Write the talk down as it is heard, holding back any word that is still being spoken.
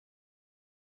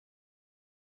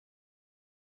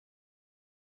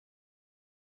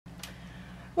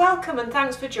Welcome and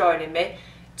thanks for joining me.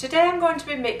 Today I'm going to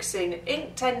be mixing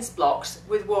INKTENSE blocks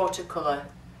with watercolour.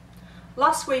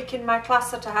 Last week in my class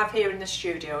that I have here in the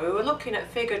studio we were looking at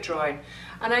figure drawing,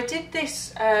 and I did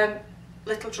this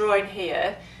little drawing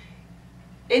here.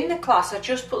 In the class I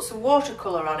just put some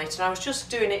watercolour on it and I was just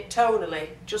doing it tonally,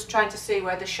 just trying to see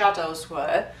where the shadows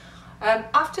were.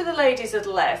 After the ladies had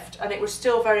left and it was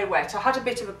still very wet, I had a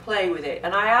bit of a play with it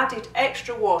and I added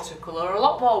extra watercolour, a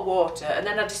lot more water, and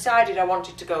then I decided I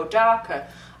wanted to go darker,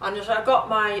 and I got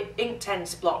my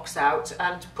INKTENSE blocks out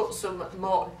and put some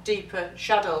more deeper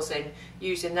shadows in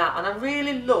using that, and I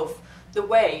really love the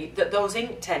way that those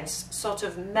INKTENSE sort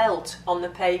of melt on the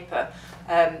paper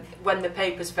when the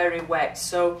paper's very wet.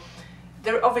 So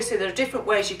obviously there are different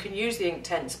ways you can use the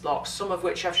INKTENSE blocks, some of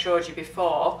which I've showed you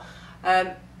before.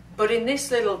 But in this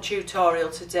little tutorial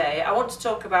today, I want to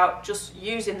talk about just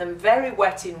using them very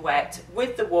wet in wet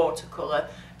with the watercolour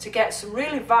to get some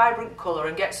really vibrant colour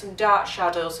and get some dark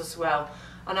shadows as well.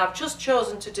 And I've just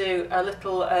chosen to do a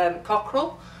little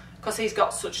cockerel because he's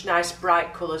got such nice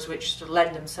bright colours which sort of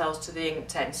lend themselves to the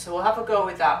INKTENSE. So we'll have a go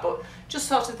with that, but just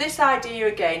sort of this idea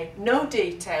again, no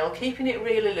detail, keeping it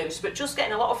really loose, but just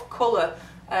getting a lot of colour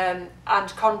and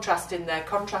contrast in there,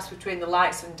 contrast between the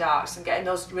lights and darks, and getting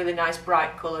those really nice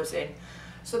bright colours in.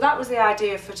 So that was the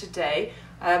idea for today.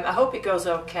 I hope it goes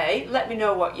okay. Let me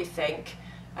know what you think.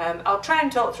 I'll try and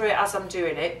talk through it as I'm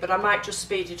doing it, but I might just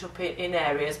speed it up in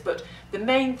areas. But the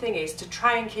main thing is to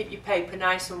try and keep your paper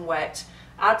nice and wet.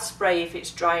 Add spray if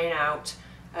it's drying out,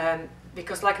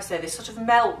 because like I say, they sort of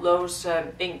melt those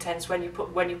INKTENSE when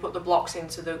you put the blocks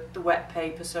into the wet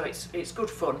paper, so it's good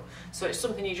fun. So it's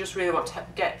something you just really want to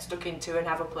get stuck into and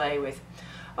have a play with.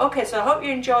 Okay, so I hope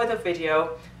you enjoy the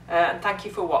video and thank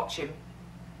you for watching.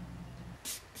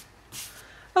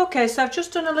 Okay, so I've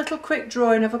just done a little quick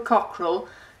drawing of a cockerel.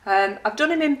 I've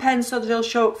done him in pen so that he'll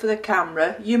show up for the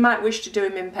camera. You might wish to do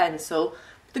him in pencil.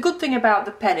 The good thing about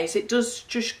the pen is it does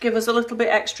just give us a little bit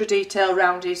extra detail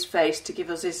around his face to give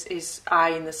us his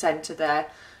eye in the centre there.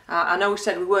 I know we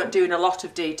said we weren't doing a lot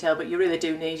of detail, but you really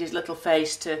do need his little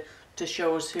face to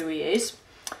show us who he is.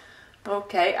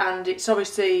 Okay, and it's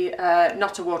obviously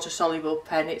not a water-soluble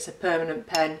pen, it's a permanent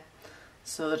pen,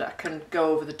 so that I can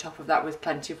go over the top of that with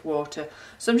plenty of water.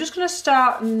 So I'm just going to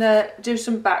start and do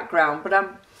some background, but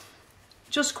I'm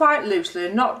just quite loosely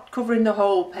and not covering the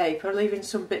whole paper, leaving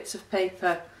some bits of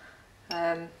paper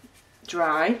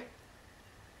dry.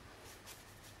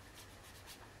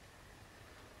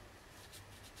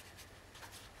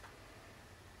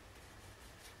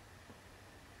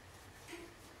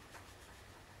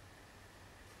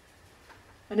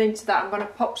 And into that I'm going to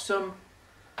pop some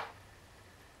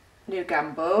new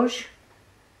gamboge.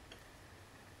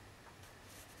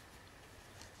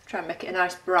 Try and make it a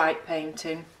nice bright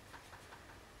painting.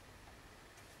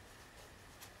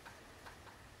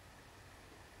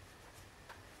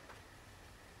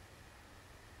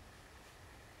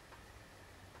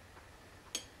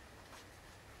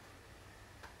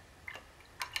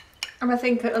 And I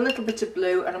think a little bit of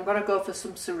blue, and I'm going to go for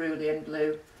some cerulean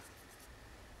blue,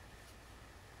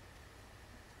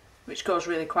 which goes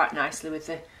really quite nicely with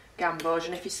the gamboge,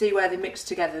 and if you see where they mix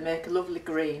together they make a lovely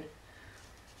green.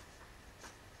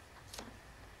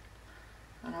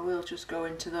 And I will just go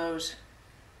into those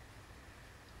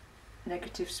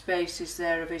negative spaces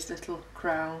there of his little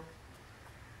crown,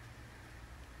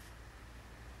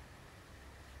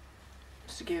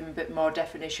 just to give him a bit more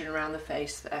definition around the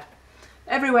face there.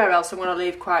 Everywhere else I'm going to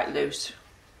leave quite loose.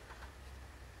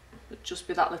 It'll just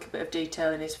be that little bit of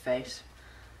detail in his face.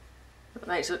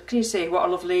 Can you see what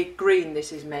a lovely green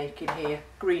this is making here?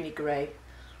 Greeny grey.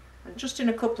 And just in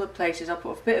a couple of places I'll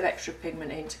put a bit of extra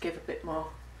pigment in to give a bit more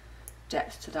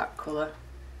depth to that colour.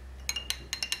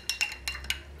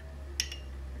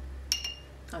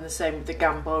 And the same with the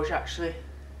gamboge actually.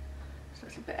 It's a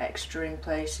little bit extra in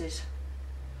places.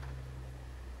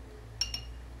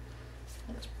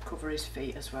 Let's cover his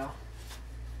feet as well.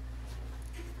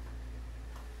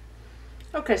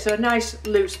 Okay, so a nice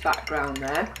loose background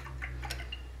there.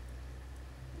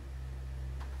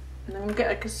 And then we'll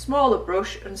get a smaller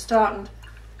brush and start and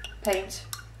paint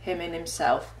him in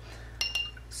himself.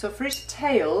 So for his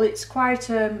tail it's quite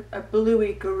a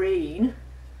bluey green.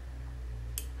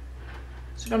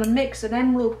 So I'm going to mix an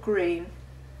emerald green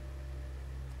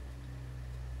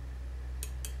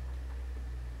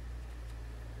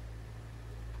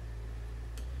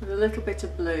with a little bit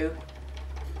of blue.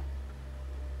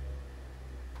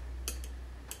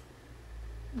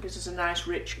 It gives us a nice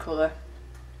rich colour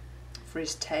for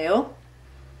his tail.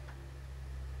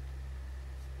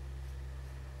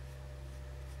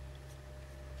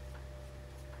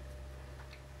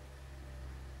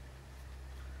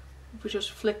 If we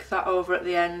just flick that over at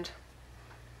the end,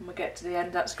 when we get to the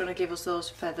end, that's going to give us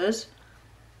those feathers.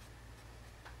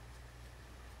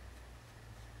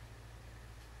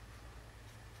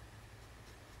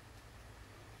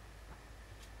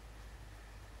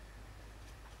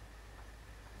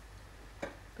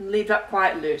 And leave that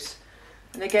quite loose.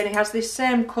 And again, it has this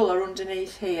same colour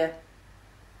underneath here.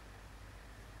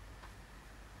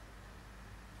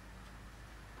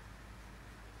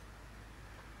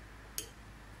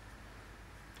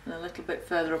 And a little bit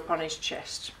further up on his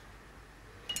chest.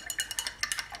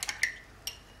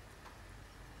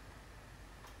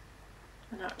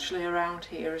 And actually around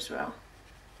here as well.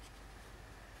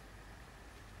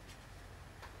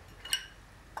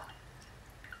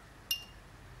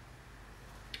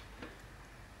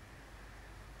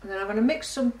 And then I'm going to mix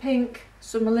some pink,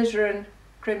 some alizarin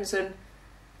crimson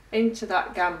into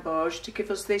that gamboge to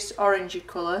give us this orangey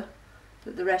colour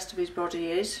that the rest of his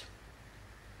body is.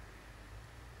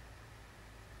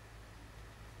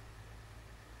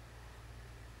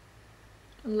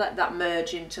 And let that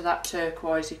merge into that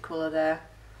turquoisey colour there.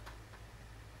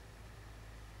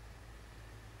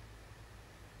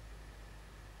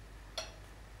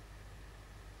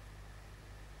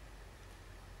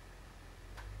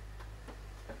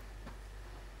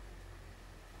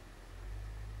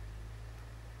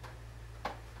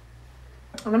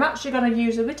 And I'm actually going to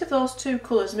use a bit of those two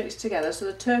colours mixed together, so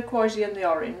the turquoisey and the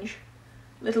orange,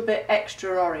 a little bit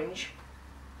extra orange,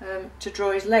 to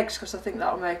draw his legs, because I think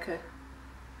that'll make a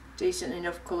decent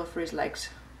enough colour for his legs.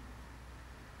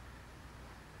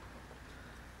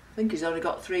 I think he's only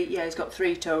got three, yeah, he's got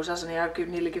 3 toes, hasn't he? I've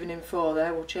nearly given him 4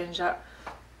 there, we'll change that.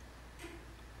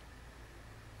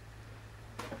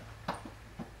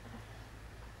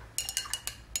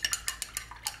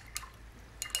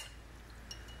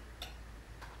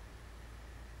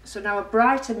 So now a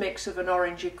brighter mix of an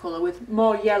orangey colour with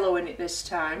more yellow in it this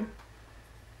time.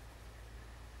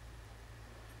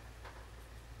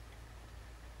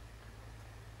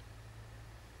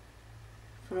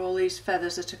 For all these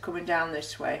feathers that are coming down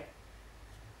this way.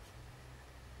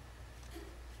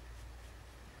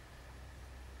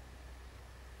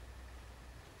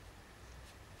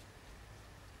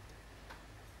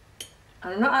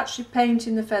 And I'm not actually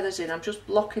painting the feathers in, I'm just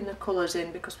blocking the colours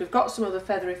in because we've got some of the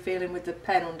feathery feeling with the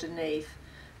pen underneath.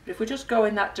 But if we just go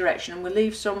in that direction and we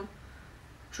leave some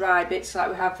dry bits like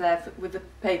we have there with the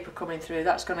paper coming through,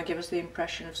 that's going to give us the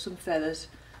impression of some feathers.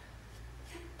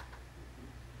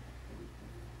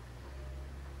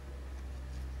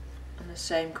 And the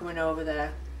same coming over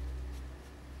there.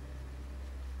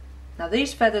 Now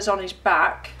these feathers on his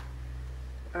back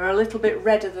are a little bit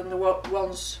redder than the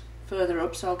ones further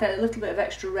up, so I'll get a little bit of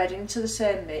extra red into the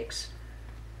same mix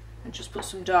and just put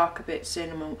some darker bits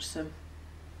in amongst them.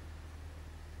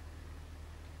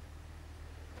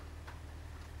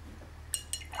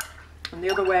 And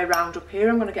the other way around up here,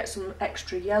 I'm going to get some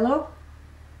extra yellow.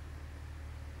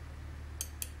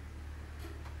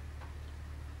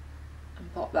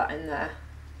 And pop that in there.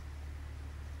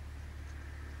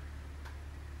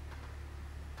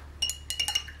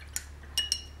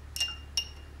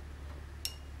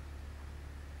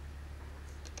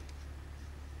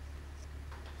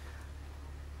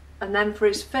 And then for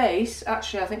his face,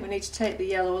 actually I think we need to take the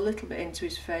yellow a little bit into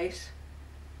his face.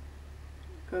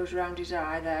 Goes around his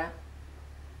eye there.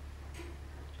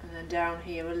 And then down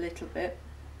here a little bit.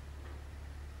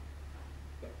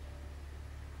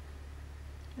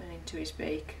 And into his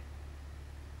beak.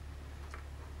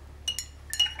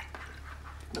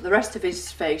 But the rest of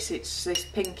his face, it's this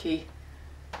pinky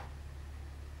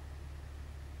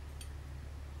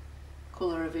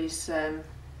colour of his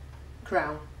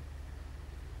crown.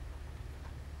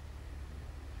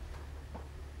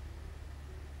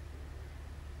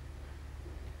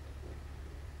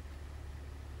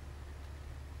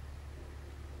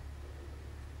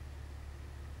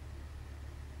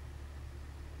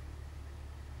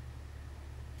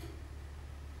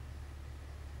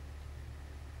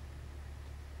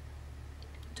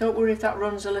 Don't worry if that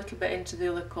runs a little bit into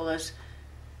the other colours.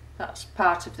 That's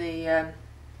part of the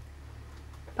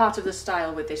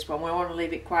style with this one. We want to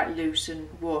leave it quite loose and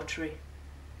watery.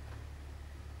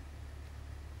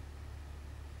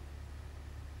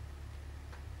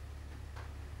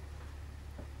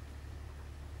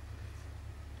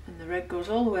 And the red goes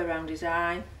all the way around his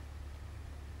eye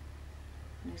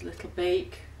and his little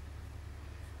beak.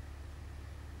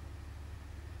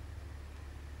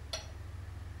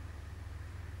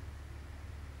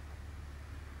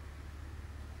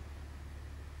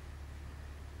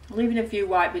 Leaving a few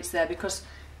white bits there because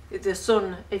the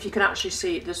sun, if you can actually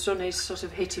see it, the sun is sort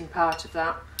of hitting part of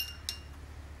that.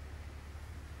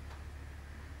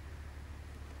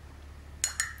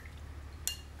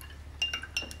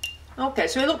 Okay,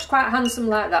 so it looks quite handsome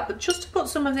like that, but just to put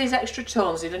some of these extra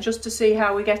tones in and just to see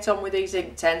how we get on with these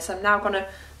INKTENSE, I'm now going to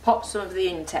pop some of the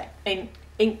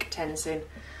INKTENSE in.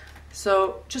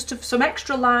 So just some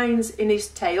extra lines in his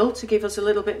tail to give us a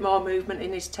little bit more movement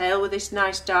in his tail with this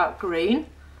nice dark green.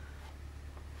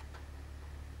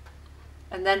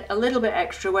 And then a little bit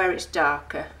extra where it's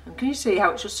darker. And can you see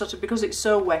how it's just sort of, because it's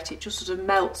so wet, it just sort of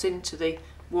melts into the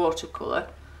watercolour.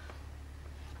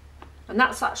 And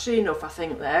that's actually enough, I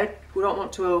think, there. We don't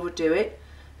want to overdo it.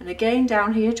 And again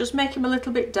down here, just make him a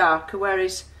little bit darker where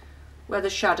the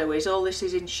shadow is. All this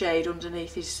is in shade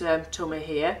underneath his tummy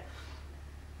here.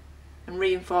 And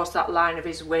reinforce that line of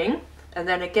his wing. And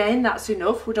then again, that's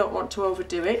enough. We don't want to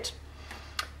overdo it.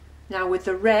 Now with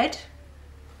the red,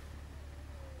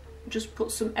 just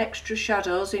put some extra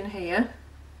shadows in here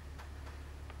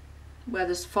where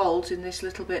there's folds in this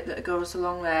little bit that goes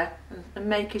along there, and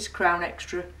make his crown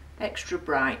extra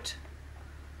bright.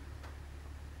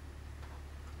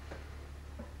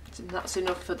 And that's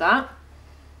enough for that.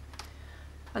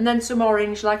 And then some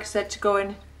orange, like I said, to go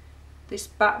in this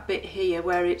back bit here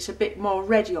where it's a bit more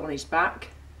reddy on his back,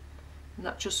 and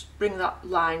that just bring that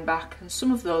line back, and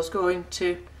some of those going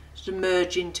to sort of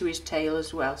merge into his tail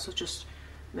as well, so just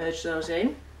merge those in,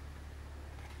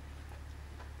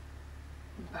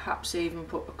 and perhaps even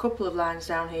put a couple of lines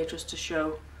down here just to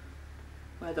show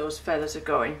where those feathers are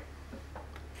going.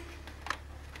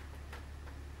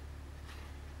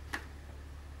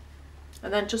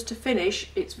 And then just to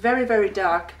finish, it's very, very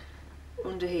dark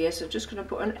under here, so I'm just going to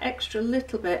put an extra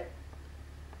little bit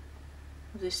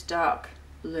of this dark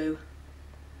blue.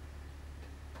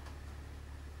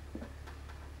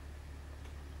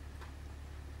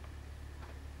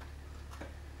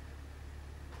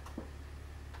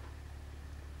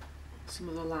 Some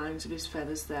of the lines of his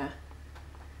feathers there.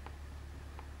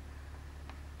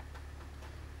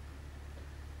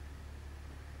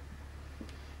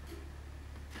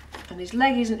 And his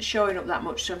leg isn't showing up that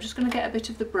much, so I'm just going to get a bit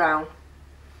of the brown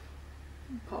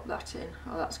and pop that in.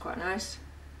 Oh, that's quite nice.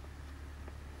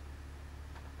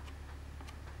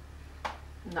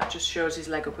 And that just shows his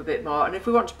leg up a bit more. And if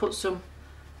we want to put some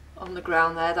on the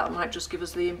ground there, that might just give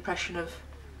us the impression of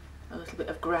a little bit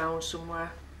of ground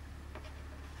somewhere.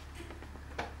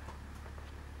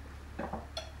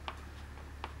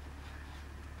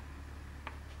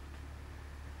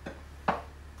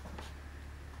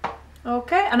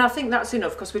 Okay, and I think that's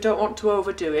enough because we don't want to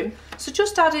overdo him. So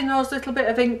just adding those little bit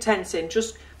of INKTENSE in,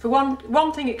 just for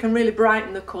one thing, it can really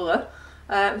brighten the colour,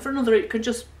 and for another it can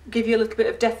just give you a little bit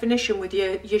of definition with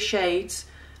your shades,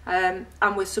 and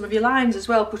with some of your lines as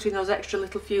well, putting those extra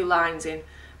little few lines in.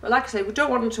 But like I say, we don't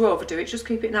want them to overdo it, just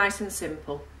keep it nice and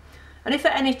simple. And if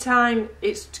at any time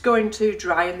it's going too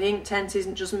dry and the INKTENSE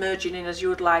isn't just merging in as you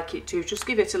would like it to, just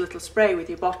give it a little spray with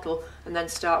your bottle and then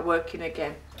start working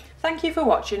again. Thank you for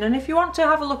watching, and if you want to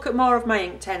have a look at more of my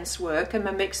INKTENSE work and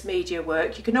my mixed media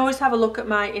work, you can always have a look at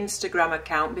my Instagram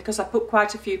account because I put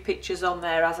quite a few pictures on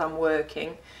there as I'm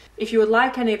working. If you would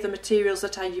like any of the materials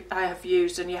that I have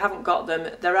used and you haven't got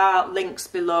them, there are links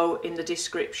below in the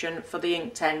description for the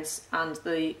INKTENSE and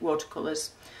the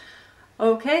watercolours.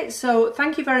 Okay, so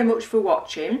thank you very much for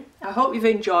watching. I hope you've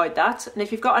enjoyed that, and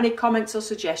if you've got any comments or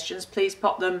suggestions, please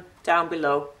pop them down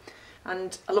below.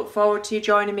 And I look forward to you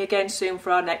joining me again soon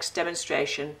for our next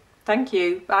demonstration. Thank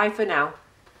you. Bye for now.